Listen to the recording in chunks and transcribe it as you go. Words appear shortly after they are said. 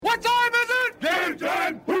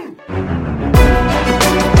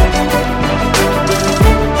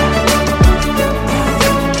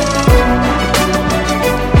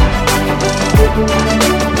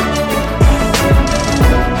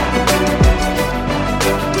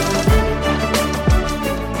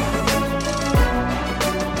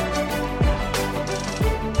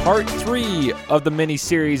Part 3 of the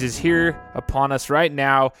mini-series is here upon us right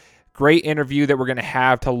now. Great interview that we're going to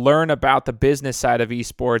have to learn about the business side of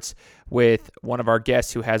esports with one of our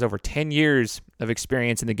guests who has over 10 years of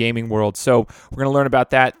experience in the gaming world. So we're going to learn about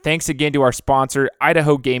that. Thanks again to our sponsor,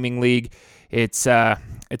 Idaho Gaming League. It's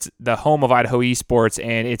the home of Idaho eSports,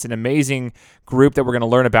 and it's an amazing group that we're going to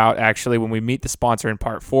learn about, actually, when we meet the sponsor in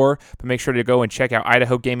Part 4. But make sure to go and check out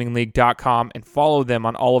idahogamingleague.com and follow them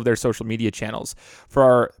on all of their social media channels. For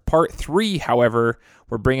our Part 3, however,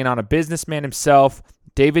 we're bringing on a businessman himself,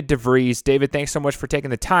 David DeVries. David, thanks so much for taking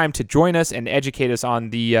the time to join us and educate us on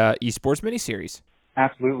the eSports miniseries.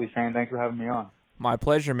 Absolutely, Shane. Thanks for having me on. My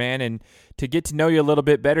pleasure, man. And to get to know you a little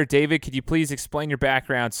bit better, David, could you please explain your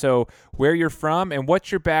background? So where you're from and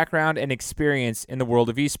what's your background and experience in the world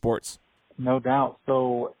of esports? No doubt.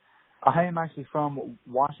 So I am actually from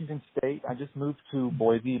Washington State. I just moved to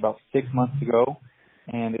Boise about 6 months ago,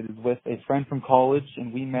 and it is with a friend from college,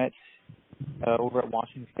 and we met over at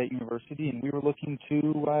Washington State University, and we were looking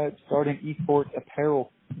to start an esports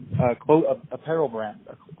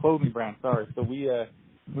clothing brand. So we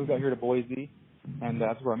moved out here to Boise, and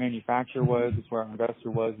that's where our manufacturer was, that's where our investor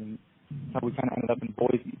was, and how we kind of ended up in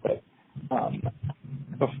Boise. But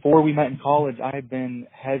before we met in college, I had been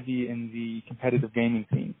heavy in the competitive gaming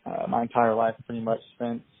scene my entire life, pretty much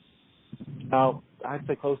since about, I'd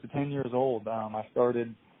say, close to 10 years old. I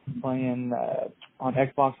started playing on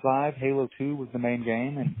Xbox Live. Halo 2 was the main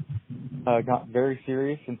game, and got very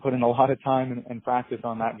serious and put in a lot of time and practice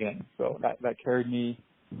on that game. So that carried me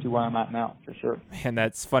to where I'm at now, for sure. Man,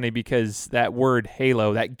 that's funny because that word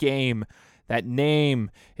Halo, that game, that name,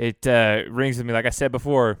 it rings with me. Like I said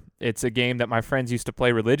before, it's a game that my friends used to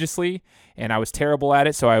play religiously, and I was terrible at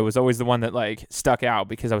it, so I was always the one that stuck out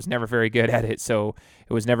because I was never very good at it, so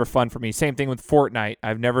it was never fun for me. Same thing with Fortnite.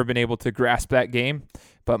 I've never been able to grasp that game,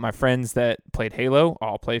 but my friends that played Halo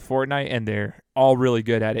all play Fortnite, and they're all really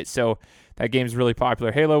good at it, so that game's really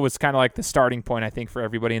popular. Halo was kind of like the starting point, I think, for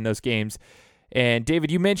everybody in those games. And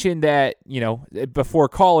David, you mentioned that, before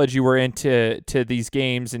college you were into these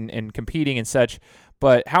games and competing and such,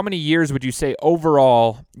 but how many years would you say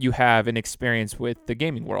overall you have in experience with the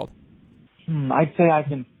gaming world? I'd say I've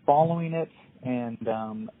been following it and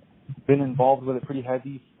been involved with it pretty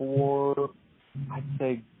heavy for, I'd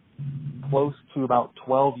say, close to about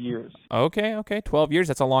 12 years. Okay, 12 years,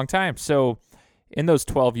 that's a long time. So in those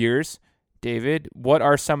 12 years, David, what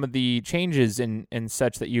are some of the changes and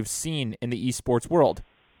such that you've seen in the esports world?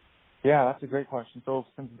 Yeah, that's a great question. So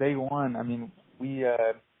since day one, I mean,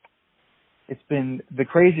 it's been, the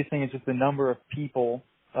craziest thing is just the number of people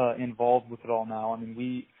involved with it all now. I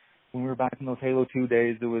mean, when we were back in those Halo 2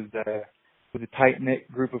 days, it was a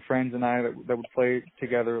tight-knit group of friends and I that would play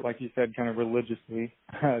together, like you said, kind of religiously.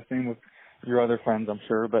 Same with your other friends, I'm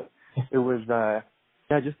sure. But it was,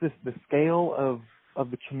 just the scale of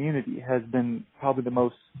the community has been probably the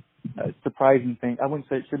most surprising thing. I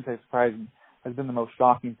shouldn't say surprising, has been the most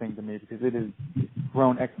shocking thing to me because it has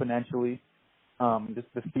grown exponentially. Just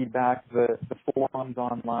the feedback, the forums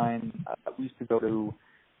online. We used to go to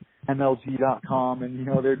MLG.com and,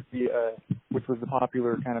 there'd be, which was the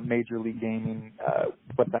popular kind of major league gaming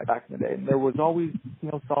website back in the day. And there was always,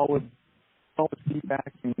 solid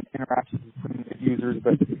feedback and interactions between the users.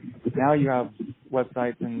 But now you have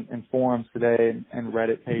websites and forums today and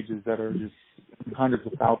Reddit pages that are just hundreds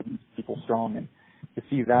of thousands of people strong. And to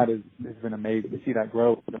see that has been amazing. To see that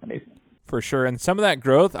growth has been amazing. For sure. And some of that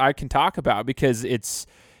growth I can talk about because it's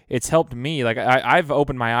helped me. Like I've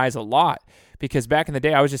opened my eyes a lot because back in the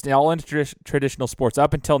day I was just all into traditional sports.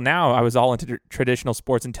 Up until now I was all into traditional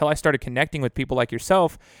sports until I started connecting with people like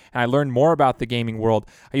yourself and I learned more about the gaming world.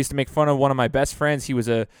 I used to make fun of one of my best friends. He was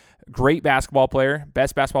a great basketball player,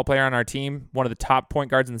 best basketball player on our team, one of the top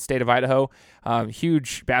point guards in the state of Idaho,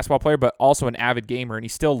 huge basketball player, but also an avid gamer, and he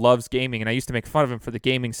still loves gaming, and I used to make fun of him for the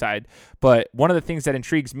gaming side. But one of the things that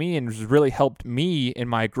intrigues me and has really helped me in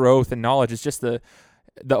my growth and knowledge is just the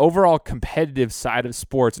overall competitive side of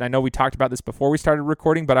sports. And I know we talked about this before we started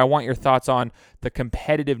recording, but I want your thoughts on the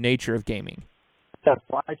competitive nature of gaming. Yeah,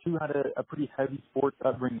 well, I too had a pretty heavy sports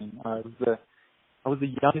upbringing. I was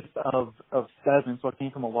the youngest of 7, so I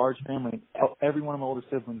came from a large family. Every one of my older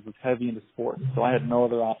siblings was heavy into sports, so I had no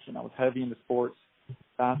other option. I was heavy into sports,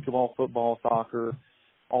 basketball, football, soccer,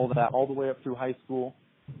 all of that, all the way up through high school.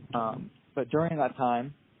 But during that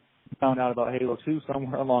time, I found out about Halo 2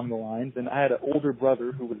 somewhere along the lines, and I had an older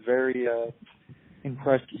brother who was very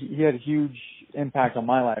impressed. He had a huge impact on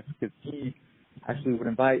my life because he actually would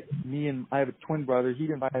invite me, and I have a twin brother.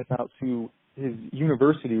 He'd invite us out to his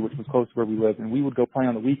university, which was close to where we lived, and we would go play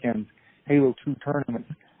on the weekends Halo 2 tournaments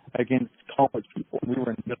against college people. We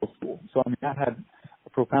were in middle school. So, I mean, that had a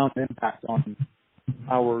profound impact on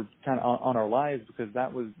our on our lives, because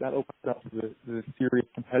that opened up the serious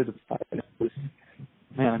competitive side. And it was,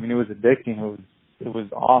 man, I mean, it was addicting. It was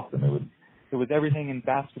awesome. It was everything in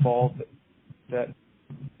basketball that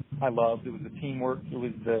I loved. It was the teamwork. It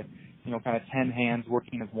was the, kind of 10 hands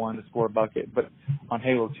working as one to score a bucket. But on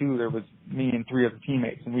Halo 2, there was me and 3 other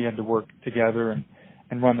teammates, and we had to work together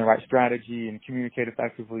and run the right strategy and communicate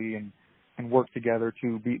effectively and work together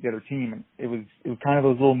to beat the other team. And it was kind of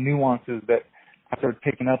those little nuances that I started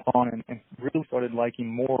picking up on and really started liking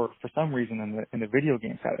more for some reason in the video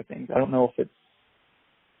game side of things. I don't know if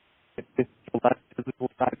it's the less physical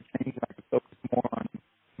side of things, and I could focus more on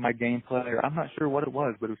my gameplay, or I'm not sure what it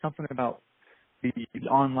was, but it was something about the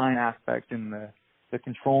online aspect and the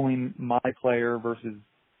controlling my player versus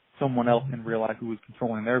someone else in real life who was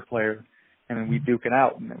controlling their player, and then we duke it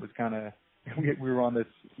out, and it was kind of we were on this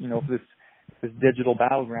this digital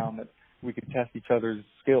battleground that we could test each other's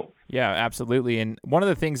skills. Yeah, absolutely. And one of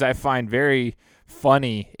the things I find very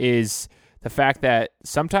funny is the fact that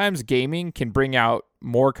sometimes gaming can bring out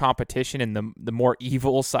more competition in the more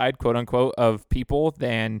evil side, quote unquote, of people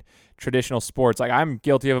than traditional sports. Like, I'm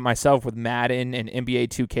guilty of it myself with Madden and NBA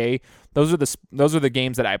 2K. Those are the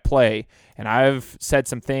games that I play, and I've said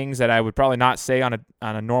some things that I would probably not say on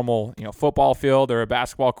a normal football field or a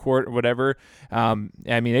basketball court or whatever. I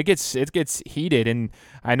mean, it gets heated, and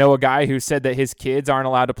I know a guy who said that his kids aren't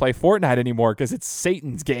allowed to play Fortnite anymore because it's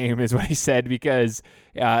Satan's game, is what he said, because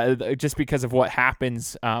just because of what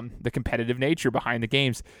happens, the competitive nature behind the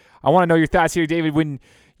games. I want to know your thoughts here, David. When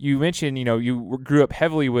you mentioned you grew up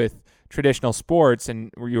heavily with traditional sports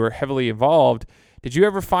and you were heavily involved, did you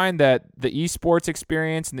ever find that the eSports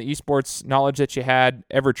experience and the eSports knowledge that you had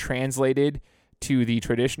ever translated to the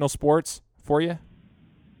traditional sports for you?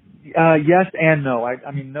 Yes and no.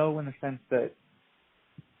 I mean, no in the sense that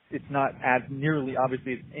it's not as nearly,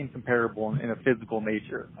 obviously it's incomparable in a physical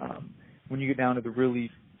nature. When you get down to the really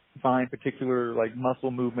fine particular like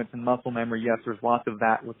muscle movements and muscle memory, yes, there's lots of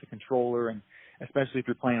that with the controller, and especially if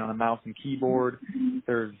you're playing on a mouse and keyboard,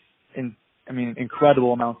 there's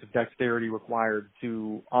incredible amounts of dexterity required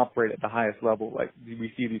to operate at the highest level. Like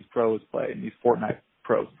we see these pros play and these Fortnite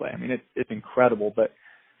pros play. I mean, it's incredible, but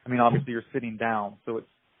I mean, obviously you're sitting down, so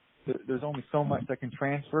there's only so much that can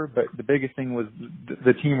transfer. But the biggest thing was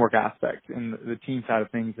the teamwork aspect and the team side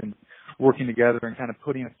of things, and working together and kind of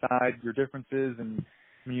putting aside your differences. And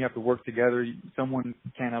I mean, you have to work together. Someone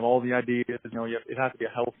can't have all the ideas. It has to be a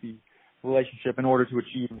healthy relationship in order to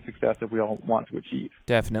achieve the success that we all want to achieve.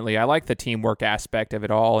 Definitely. I like the teamwork aspect of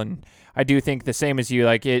it all, and I do think the same as you.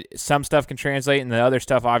 Like, some stuff can translate and the other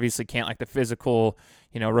stuff obviously can't, like the physical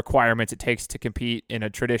requirements it takes to compete in a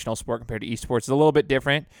traditional sport compared to esports is a little bit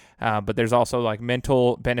different, but there's also like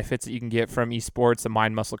mental benefits that you can get from esports, the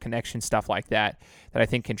mind-muscle connection, stuff like that I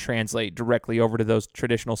think can translate directly over to those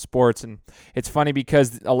traditional sports. And it's funny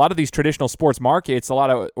because a lot of these traditional sports markets, a lot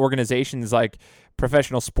of organizations like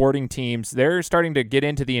professional sporting teams, they're starting to get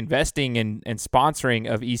into the investing and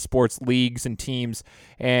sponsoring of esports leagues and teams.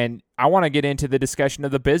 And I want to get into the discussion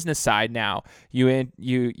of the business side now. You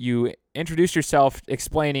introduced yourself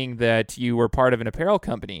explaining that you were part of an apparel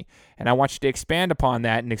company, and I want you to expand upon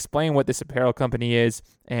that and explain what this apparel company is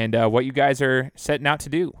and what you guys are setting out to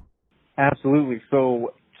do. Absolutely.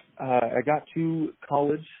 So I got to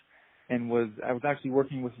college and I was actually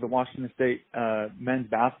working with the Washington State men's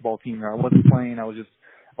basketball team there. I wasn't playing. I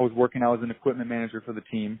was working. I was an equipment manager for the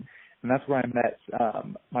team, and that's where I met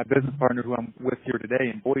my business partner, who I'm with here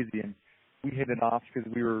today in Boise. And we hit it off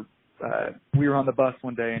because we were on the bus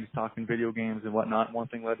one day and just talking video games and whatnot. One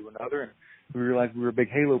thing led to another, and we realized we were big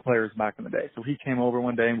Halo players back in the day. So he came over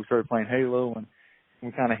one day and we started playing Halo, and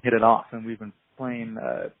we kind of hit it off. And we've been playing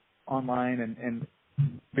online and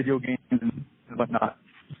video games and whatnot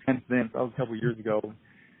since then. So that was a couple of years ago.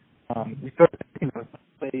 We started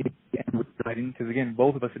play and was exciting because, again,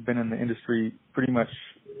 both of us had been in the industry pretty much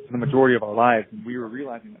for the majority of our lives, and we were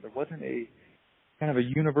realizing that there wasn't a kind of a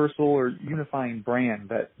universal or unifying brand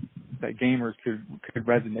that gamers could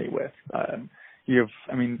resonate with.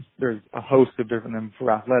 There's a host of different them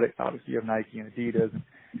for athletics. Obviously, you have Nike and Adidas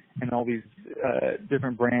and all these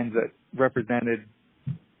different brands that represented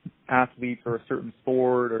athletes or a certain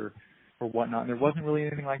sport or whatnot. And there wasn't really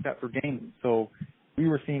anything like that for gaming. So we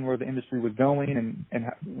were seeing where the industry was going and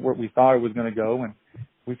what we thought it was going to go, and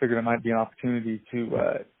we figured it might be an opportunity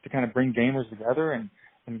to kind of bring gamers together and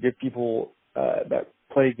give people that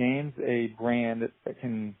play games a brand that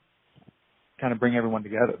can kind of bring everyone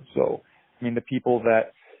together. So, I mean, the people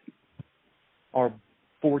that are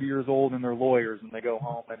 40 years old and they're lawyers and they go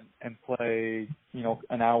home and play,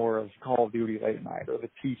 an hour of Call of Duty late at night, or the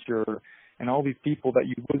teacher and all these people that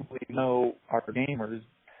you wouldn't really know are gamers,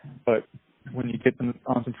 but when you get them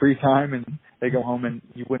on some free time and they go home and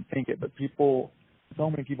you wouldn't think it, but so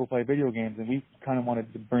many people play video games, and we kind of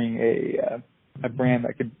wanted to bring a brand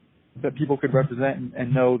that people could represent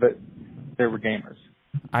and know that they were gamers.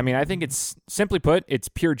 I mean, I think it's, simply put, it's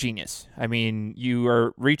pure genius. I mean, you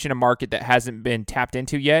are reaching a market that hasn't been tapped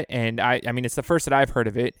into yet, and I mean, it's the first that I've heard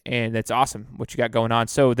of it, and it's awesome what you got going on.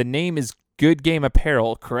 So the name is Good Game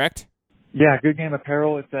Apparel, correct? Yeah, Good Game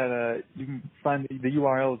Apparel. It's at you can find the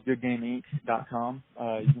URL is goodgameinc.com.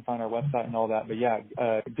 You can find our website and all that. But yeah,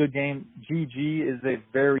 Good Game, GG is a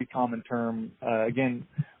very common term. Again,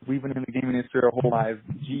 we've been in the gaming industry our whole lives.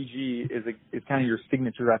 GG is kind of your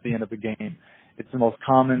signature at the end of the game. It's the most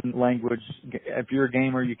common language. If you're a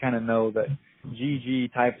gamer, you kind of know that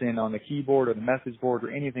GG typed in on the keyboard or the message board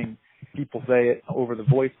or anything. People say it over the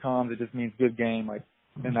voice comms. It just means good game.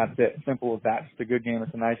 And that's it. Simple as that. It's a good game.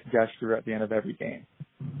 It's a nice gesture at the end of every game.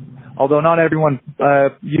 Although not everyone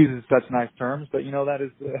uses such nice terms, but that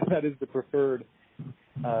is the preferred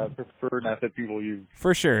method people use.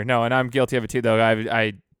 For sure. No, and I'm guilty of it too, though.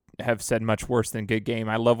 I have said much worse than good game.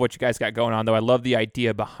 I love what you guys got going on, though. I love the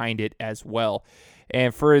idea behind it as well.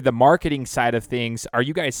 And for the marketing side of things, are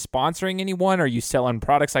you guys sponsoring anyone? Are you selling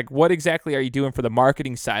products? Like, what exactly are you doing for the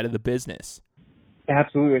marketing side of the business?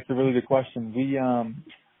 Absolutely. It's a really good question. We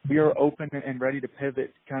are open and ready to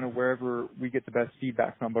pivot kind of wherever we get the best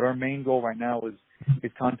feedback from. But our main goal right now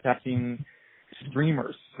is contacting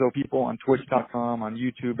streamers. So people on Twitch.com, on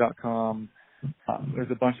YouTube.com.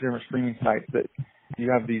 There's a bunch of different streaming sites that you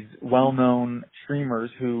have these well-known streamers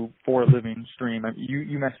who, for a living, stream. I mean,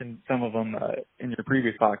 you mentioned some of them in your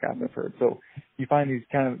previous podcast, I've heard. So you find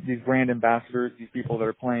these brand ambassadors, these people that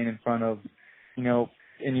are playing in front of,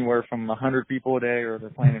 anywhere from 100 people a day, or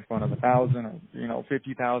they're playing in front of 1,000 or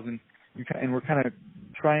 50,000. And we're kind of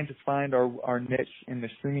trying to find our niche in the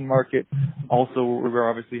streaming market. Also, we're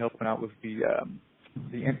obviously helping out with the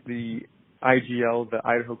IGL, the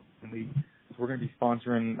Idaho League. So we're going to be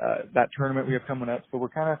sponsoring that tournament we have coming up. So we're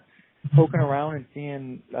kind of poking around and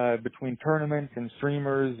seeing between tournaments and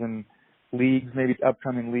streamers and leagues, maybe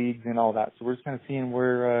upcoming leagues and all that. So we're just kind of seeing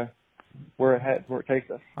where it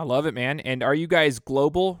takes us. I love it, man. And are you guys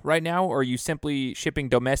global right now, or are you simply shipping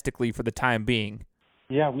domestically for the time being?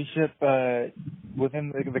 Yeah, we ship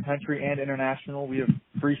within the country and international. We have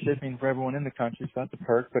free shipping for everyone in the country, so that's a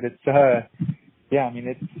perk. But it's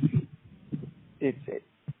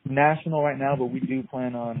national right now, but we do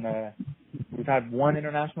plan on. We've had one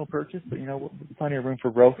international purchase, but plenty of room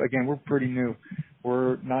for growth. Again, we're pretty new.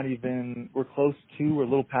 We're close to or a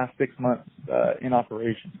little past 6 months in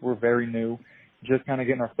operations. We're very new, just kind of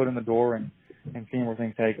getting our foot in the door and seeing where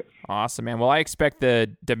things take us. Awesome, man. Well, I expect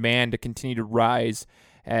the demand to continue to rise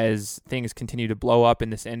as things continue to blow up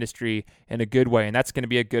in this industry in a good way, and that's going to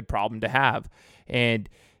be a good problem to have. And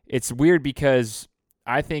it's weird because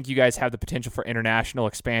I think you guys have the potential for international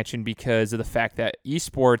expansion because of the fact that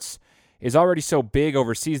eSports is already so big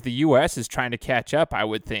overseas. The U.S. is trying to catch up, I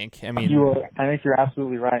would think. I mean, I think you're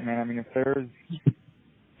absolutely right, man. I mean, if there's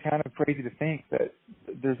kind of crazy to think that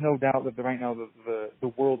there's no doubt that right now the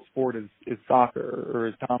world sport is soccer, or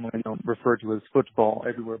as commonly referred to as football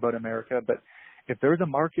everywhere but America. But if there's a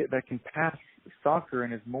market that can pass soccer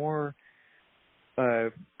and is more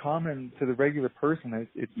common to the regular person,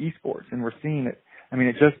 it's eSports, and we're seeing it. I mean,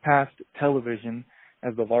 it just passed television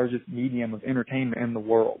as the largest medium of entertainment in the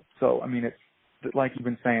world. So, I mean, it's like you've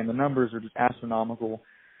been saying, the numbers are just astronomical.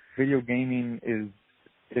 Video gaming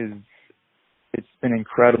it's been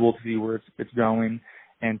incredible to see where it's going,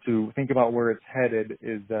 and to think about where it's headed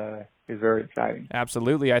is very exciting.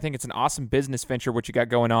 Absolutely. I think it's an awesome business venture, what you got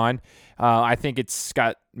going on. I think it's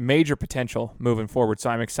got major potential moving forward, so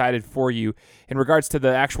I'm excited for you. In regards to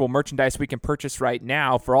the actual merchandise we can purchase right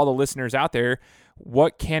now, for all the listeners out there,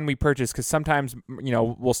 what can we purchase? Because sometimes,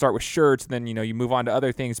 we'll start with shirts, then, you move on to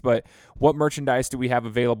other things, but what merchandise do we have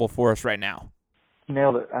available for us right now? You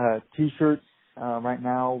nailed it. T-shirts right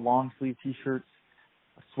now, long sleeve T-shirts,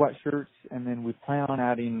 sweatshirts, and then we plan on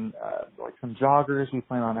adding like some joggers. We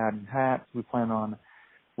plan on adding hats. We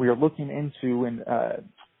are looking into, and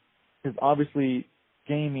because obviously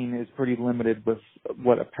gaming is pretty limited with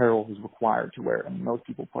what apparel is required to wear. I mean, most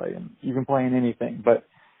people play, and you can play in anything. But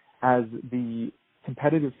as the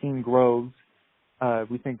competitive scene grows,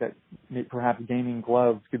 we think that perhaps gaming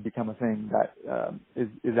gloves could become a thing that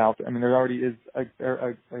is out there. I mean, there already is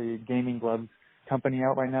a gaming gloves company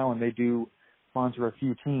out right now, and they do sponsor a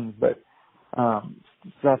few teams, but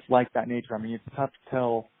stuff like that nature. I mean, it's tough to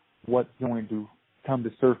tell what's going to come to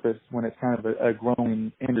surface when it's kind of a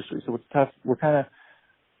growing industry. So it's tough. We're kind of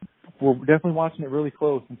we're definitely watching it really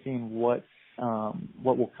close and seeing what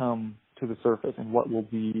will come to the surface and what will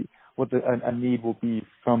be a need will be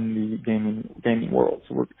from the gaming world.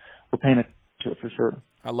 So we're paying attention to it for sure.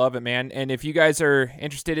 I love it, man. And if you guys are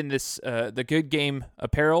interested in this, the Good Game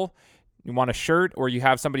apparel, you want a shirt or you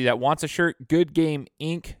have somebody that wants a shirt,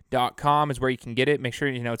 goodgameinc.com is where you can get it. Make sure,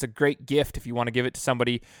 it's a great gift if you want to give it to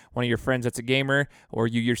somebody, one of your friends that's a gamer, or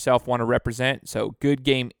you yourself want to represent. So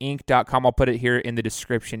goodgameinc.com. I'll put it here in the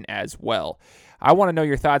description as well. I want to know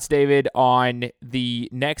your thoughts, David, on the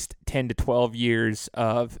next 10 to 12 years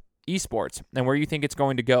of esports and where you think it's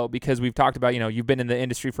going to go, because we've talked about, you've been in the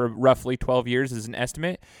industry for roughly 12 years as an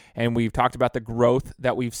estimate, and we've talked about the growth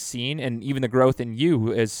that we've seen and even the growth in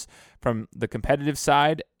you as from the competitive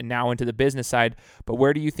side and now into the business side. But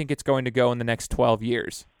where do you think it's going to go in the next 12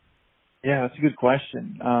 years? Yeah, that's a good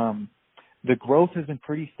question. The growth has been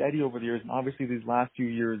pretty steady over the years, and obviously these last few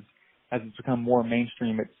years, as it's become more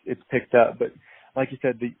mainstream, it's picked up. But like you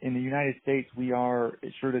said, in the United States, we are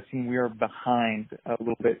behind a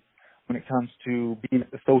little bit when it comes to being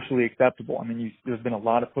socially acceptable. I mean, there's been a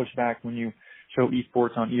lot of pushback when you show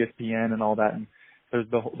esports on ESPN and all that, and there's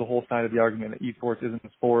the whole side of the argument that esports isn't a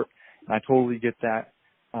sport, and I totally get that.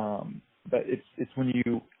 But it's when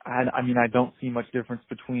I don't see much difference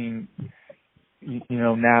between,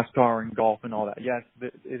 NASCAR and golf and all that. Yes,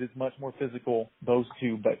 it is much more physical, those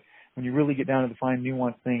two, but when you really get down to the fine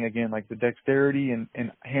nuance thing, again, like the dexterity and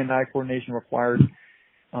hand-eye coordination required,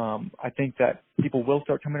 I think that people will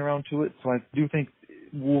start coming around to it. So I do think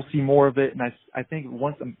we'll see more of it. And I think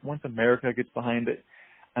once America gets behind it,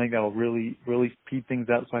 I think that'll really, really speed things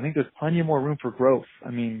up. So I think there's plenty more room for growth. I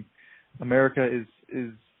mean, America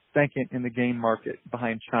is second in the game market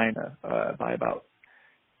behind China, by about,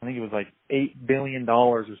 I think it was like $8 billion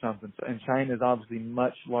or something. And China is obviously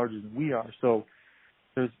much larger than we are. So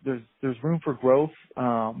there's room for growth.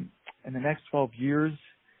 In the next 12 years,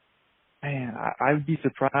 man, I would be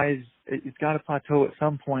surprised. It's got to plateau at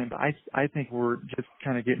some point, but I think we're just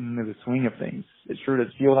kind of getting into the swing of things. It sure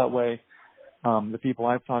does feel that way. The people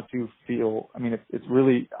I've talked to feel, it's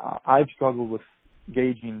really, I've struggled with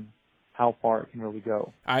gauging how far it can really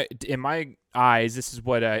go. In my eyes, this is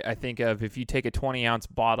what I think of. If you take a 20-ounce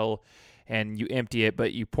bottle and you empty it,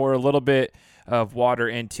 but you pour a little bit of water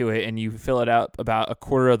into it and you fill it up about a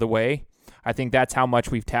quarter of the way, I think that's how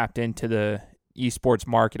much we've tapped into the esports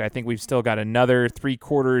market. I think we've still got another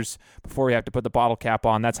 3/4 before we have to put the bottle cap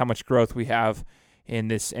on. That's how much growth we have in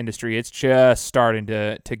this industry. It's just starting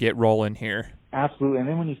to get rolling here. Absolutely. And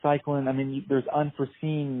then when you cycle in, there's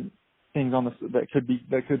unforeseen things that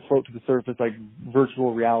could float to the surface, like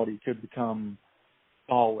virtual reality could become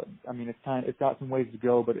solid. It's got some ways to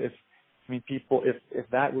go, but if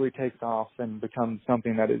that really takes off and becomes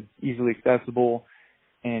something that is easily accessible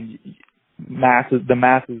and the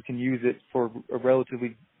masses can use it for a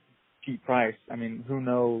relatively cheap price, who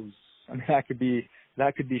knows? That could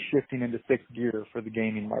be shifting into sixth gear for the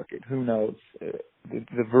gaming market. Who knows?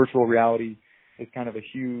 The virtual reality is kind of a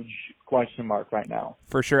huge question mark right now.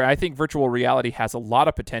 For sure. I think virtual reality has a lot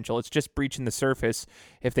of potential. It's just breaching the surface.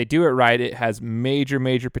 If they do it right, it has major,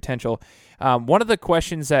 major potential. One of the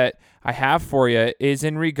questions that I have for you is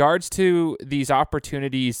in regards to these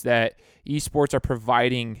opportunities that esports are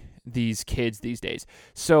providing these kids these days.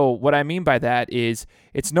 So what I mean by that is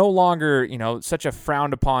it's no longer, such a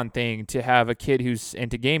frowned upon thing to have a kid who's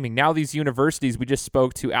into gaming. Now these universities, we just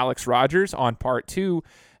spoke to Alex Rogers on part 2,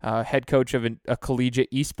 head coach of a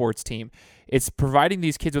collegiate esports team. It's providing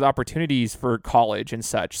these kids with opportunities for college and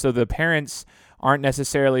such. So the parents aren't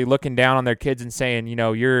necessarily looking down on their kids and saying, you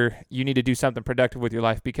need to do something productive with your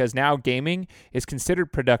life, because now gaming is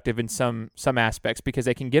considered productive in some aspects because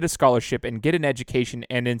they can get a scholarship and get an education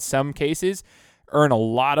and in some cases earn a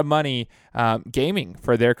lot of money gaming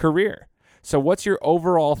for their career. So what's your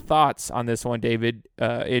overall thoughts on this one, David,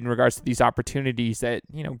 in regards to these opportunities that,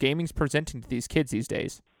 gaming's presenting to these kids these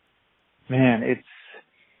days? Man,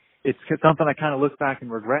 it's something I kind of look back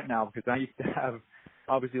and regret now, because I used to have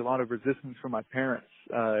obviously a lot of resistance from my parents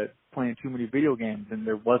playing too many video games, and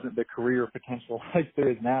there wasn't the career potential like there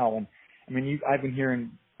is now. And I've been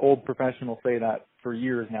hearing old professionals say that for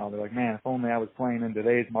years now. They're like, man, if only I was playing in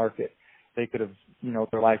today's market, they could have,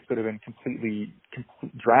 their life could have been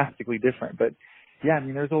drastically different. But yeah,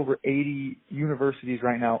 there's over 80 universities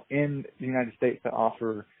right now in the United States that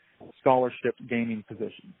offer scholarship gaming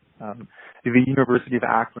positions. The University of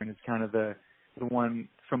Akron is kind of the one,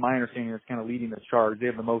 from my understanding, that's kind of leading the charge. They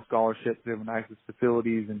have the most scholarships, they have the nicest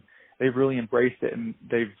facilities, and they've really embraced it. And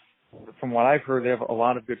from what I've heard, they have a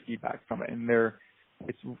lot of good feedback from it. And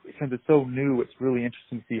since it's so new, it's really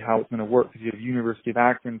interesting to see how it's going to work, because you have University of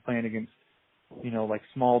Akron playing against like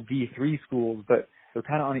small D3 schools, but they're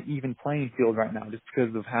kind of on an even playing field right now just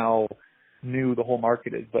because of how new the whole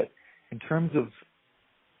market is. But in terms of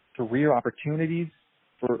career opportunities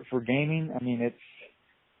for gaming, I mean,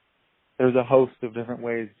 there's a host of different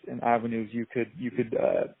ways and avenues you could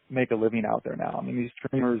make a living out there now. I mean, these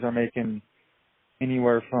streamers are making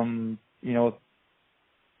anywhere from, the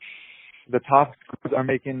top streamers are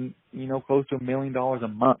making, close to $1 million a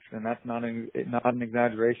month, and that's not an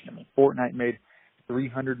exaggeration. I mean, Fortnite made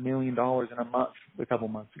 $300 million in a month a couple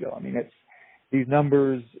months ago. I mean, these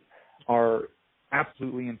numbers are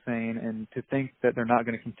absolutely insane, and to think that they're not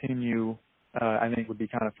going to continue, I think would be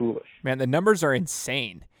kind of foolish. Man, the numbers are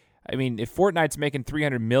insane. I mean, if Fortnite's making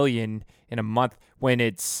 $300 million in a month when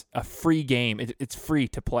it's a free game, it's free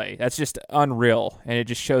to play. That's just unreal, and it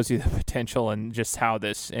just shows you the potential and just how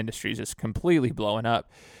this industry is just completely blowing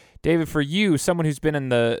up. David, for you, someone who's been on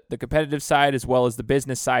the competitive side as well as the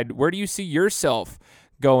business side, where do you see yourself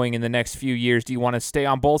going in the next few years? Do you want to stay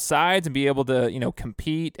on both sides and be able to,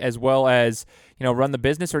 compete as well as, run the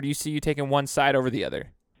business, or do you see you taking one side over the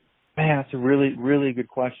other? Man, that's a really, really good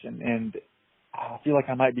question, and I feel like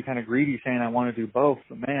I might be kind of greedy saying I want to do both,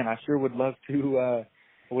 but man, I sure would love to.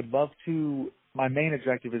 My main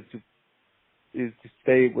objective is to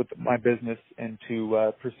stay with my business and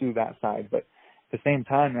to pursue that side. But at the same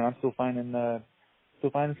time, man, I'm still finding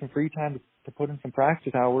some free time to put in some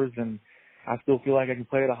practice hours, and I still feel like I can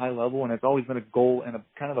play at a high level. And it's always been a goal and a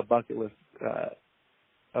kind of a bucket list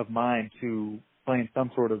of mine to play in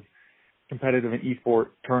some sort of competitive and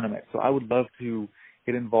esport tournament. So I would love to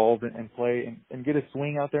get involved and play and get a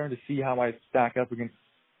swing out there and to see how I stack up against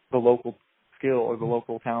the local skill or the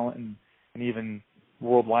local talent and even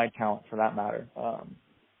worldwide talent for that matter. But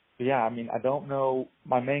yeah, I mean, I don't know.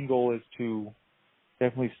 My main goal is to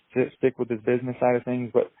definitely stick with this business side of things,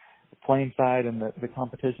 but the playing side and the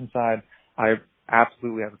competition side, I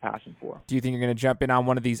absolutely have a passion for. Do you think you're going to jump in on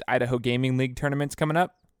one of these Idaho Gaming League tournaments coming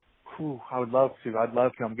up? I would love to.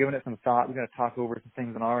 I'm giving it some thought. We're going to talk over some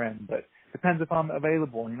things on our end, but depends if I'm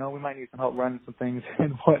available. We might need some help running some things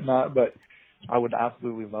and whatnot, but I would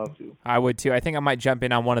absolutely love to. I would too. I think I might jump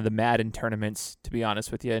in on one of the Madden tournaments, to be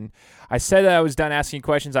honest with you. And I said that I was done asking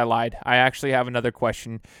questions. I lied. I actually have another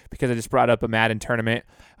question because I just brought up a Madden tournament.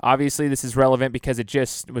 Obviously, this is relevant because it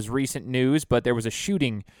just was recent news, but there was a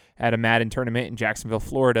shooting at a Madden tournament in Jacksonville,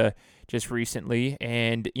 Florida just recently.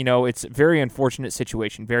 And, it's a very unfortunate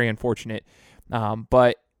situation, very unfortunate.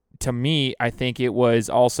 But to me, I think it was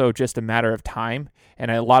also just a matter of time.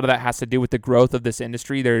 And a lot of that has to do with the growth of this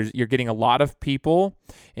industry. You're getting a lot of people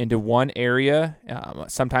into one area.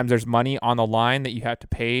 Sometimes there's money on the line that you have to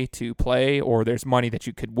pay to play, or there's money that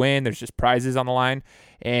you could win. There's just prizes on the line.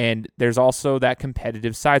 And there's also that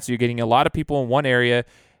competitive side. So you're getting a lot of people in one area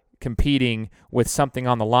competing with something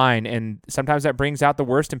on the line, and sometimes that brings out the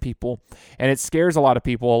worst in people, and it scares a lot of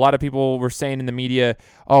people. A lot of people were saying in the media,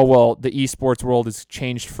 oh, well, the esports world has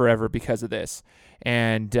changed forever because of this.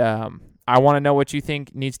 And I want to know what you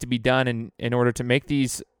think needs to be done in order to make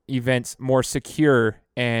these events more secure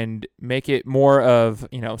and make it more of,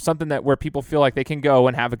 something that where people feel like they can go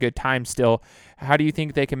and have a good time still. How do you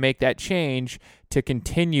think they can make that change to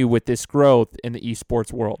continue with this growth in the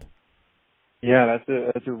esports world? Yeah,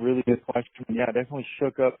 that's a really good question. Yeah, definitely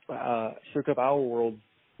shook up our world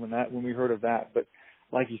when we heard of that. But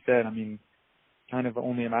like you said, I mean, kind of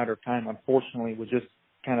only a matter of time, unfortunately, with just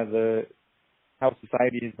kind of how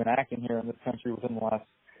society has been acting here in this country within the last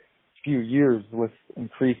few years with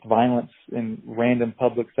increased violence in random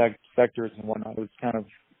public sectors and whatnot. It was kind of,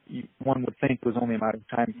 one would think it was only a matter of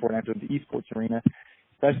time before it entered the esports arena,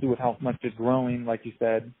 especially with how much it's growing, like you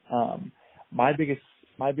said. My biggest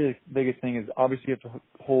thing is obviously you have to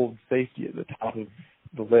hold safety at the top of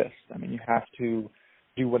the list. I mean, you have to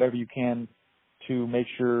do whatever you can to make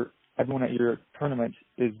sure everyone at your tournament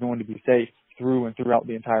is going to be safe through and throughout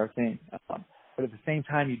the entire thing. But at the same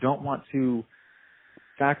time, you don't want to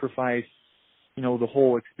sacrifice, the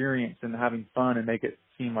whole experience and having fun and make it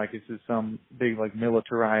seem like this is some big, like,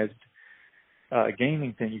 militarized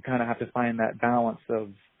gaming thing. You kind of have to find that balance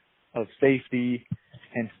of safety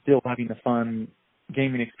and still having a fun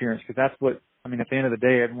gaming experience, because that's what, I mean, at the end of the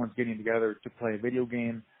day, everyone's getting together to play a video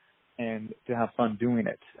game and to have fun doing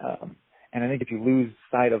it. And I think if you lose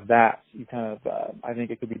sight of that, you kind of, I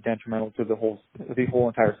think it could be detrimental to the whole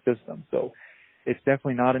entire system. So it's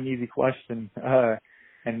definitely not an easy question.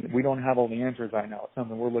 And we don't have all the answers right now. It's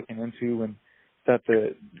something we're looking into and set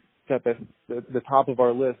the top of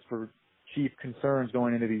our list for chief concerns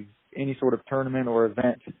going into any sort of tournament or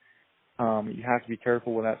event. You have to be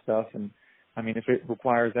careful with that stuff. And I mean, if it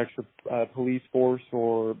requires extra police force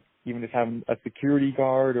or even just having a security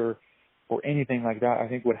guard or or anything like that, I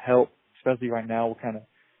think would help, especially right now where kind of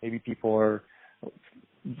maybe people are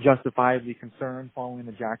justifiably concerned following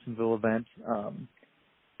the Jacksonville event.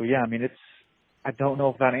 So yeah, I mean, I don't know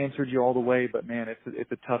if that answered you all the way, but man,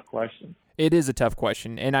 it's a tough question. It is a tough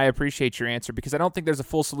question, and I appreciate your answer because I don't think there's a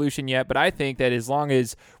full solution yet, but I think that as long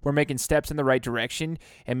as we're making steps in the right direction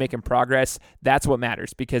and making progress, that's what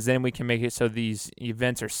matters, because then we can make it so these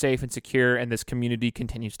events are safe and secure and this community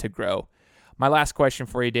continues to grow. My last question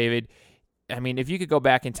for you, David, I mean, if you could go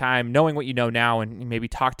back in time, knowing what you know now, and maybe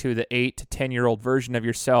talk to the 8 to 10-year-old version of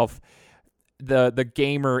yourself, the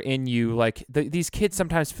gamer in you, like these kids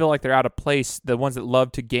sometimes feel like they're out of place, the ones that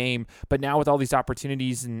love to game, but now with all these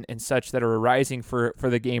opportunities and such that are arising for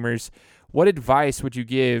the gamers, what advice would you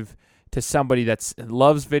give to somebody that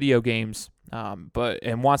loves video games but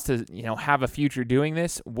wants to have a future doing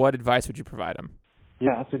this? What advice would you provide them?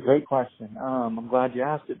 Yeah, that's a great question. I'm glad you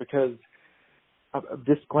asked it, because a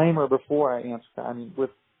disclaimer before I answer that. I mean,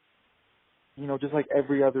 with just like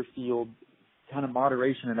every other field, kind of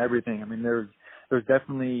moderation and everything. I mean, there's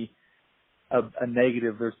definitely a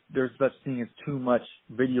negative. There's such thing as too much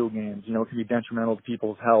video games. It can be detrimental to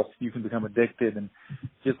people's health. You can become addicted, and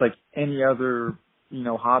just like any other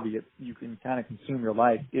hobby, you can kind of consume your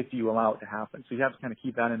life if you allow it to happen. So you have to kind of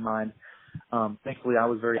keep that in mind. Thankfully, I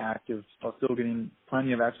was very active. I was still getting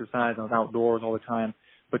plenty of exercise. I was outdoors all the time,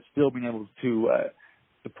 but still being able to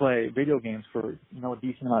play video games for a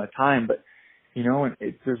decent amount of time. But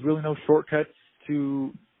there's really no shortcuts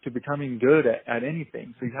to becoming good at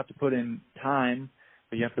anything. So you have to put in time,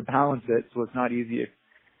 but you have to balance it. So it's not easy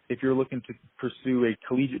if you're looking to pursue a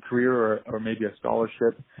collegiate career or maybe a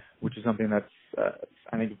scholarship, which is something that's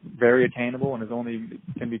I think very attainable and is only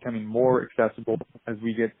becoming more accessible as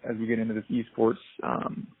we get into this eSports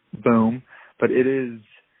boom. But it is.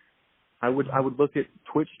 I would look at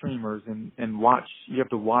Twitch streamers and watch. You have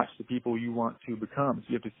to watch the people you want to become. So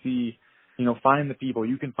you have to see. Find the people.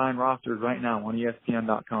 You can find rosters right now on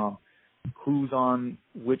ESPN.com. Who's on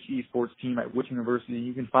which esports team at which university.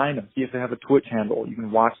 You can find them. See if they have a Twitch handle. You can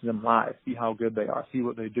watch them live. See how good they are. See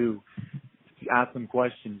what they do. Ask them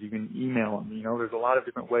questions. You can email them. There's a lot of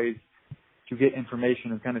different ways to get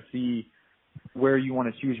information and kind of see where you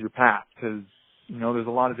want to choose your path, because there's a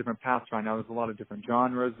lot of different paths right now. There's a lot of different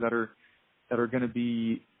genres that are going to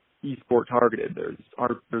be esport targeted.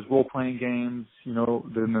 There's role playing games,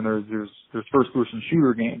 then there's first person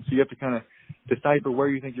shooter games. So you have to kind of decipher where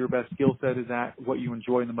you think your best skill set is at, what you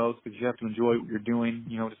enjoy the most, because you have to enjoy what you're doing,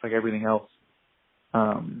 just like everything else.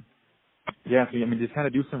 Yeah, so just kind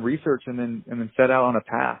of do some research and then set out on a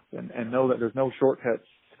path and know that there's no shortcuts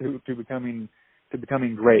to becoming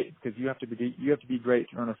great, because you have to be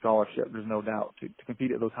great to earn a scholarship. There's no doubt. To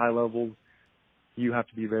compete at those high levels, you have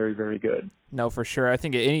to be very, very good. No, for sure. I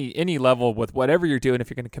think at any level with whatever you're doing, if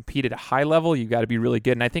you're going to compete at a high level, you got to be really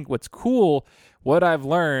good. And I think what's cool, what I've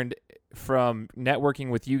learned from networking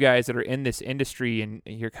with you guys that are in this industry, and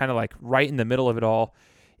you're kind of like right in the middle of it all,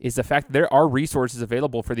 is the fact that there are resources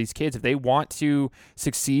available for these kids. If they want to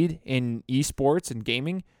succeed in esports and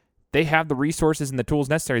gaming, they have the resources and the tools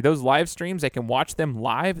necessary. Those live streams, they can watch them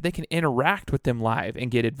live. They can interact with them live and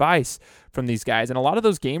get advice from these guys. And a lot of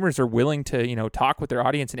those gamers are willing to, talk with their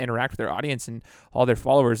audience and interact with their audience and all their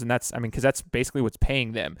followers. And that's, because that's basically what's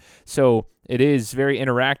paying them. So it is very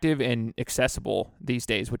interactive and accessible these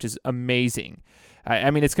days, which is amazing.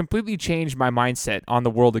 It's completely changed my mindset on the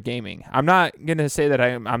world of gaming. I'm not going to say that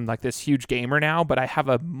I'm like this huge gamer now, but I have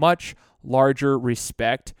a much larger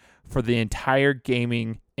respect for the entire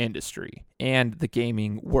gaming industry and the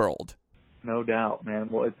gaming world. No doubt, man.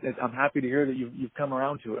 Well, I'm happy to hear that you've come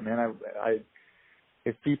around to it, man. I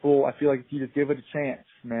feel like if you just give it a chance,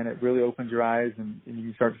 man, it really opens your eyes and you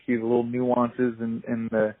can start to see the little nuances and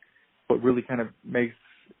what really kind of makes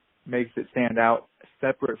it stand out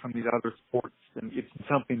separate from these other sports. And it's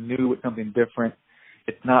something new, it's something different.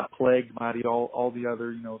 It's not plagued by all the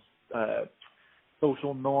other,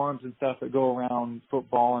 social norms and stuff that go around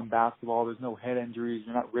football and basketball. There's no head injuries.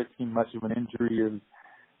 You're not risking much of an injury.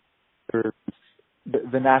 There's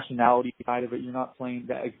the nationality side of it. You're not playing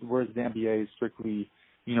that, whereas the NBA is strictly,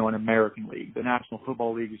 an American league. The National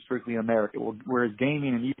Football League is strictly American. Whereas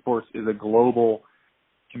gaming and esports is a global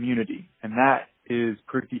community, and that is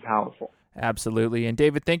pretty powerful. Absolutely. And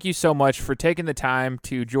David, thank you so much for taking the time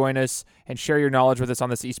to join us and share your knowledge with us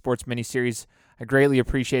on this eSports mini-series. I greatly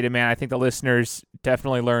appreciate it, man. I think the listeners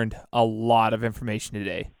definitely learned a lot of information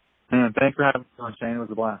today. Man, thanks for having me on, Shane. It was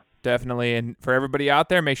a blast. Definitely. And for everybody out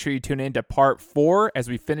there, make sure you tune in to part 4 as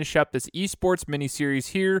we finish up this eSports mini-series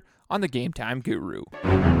here on the Game Time Guru.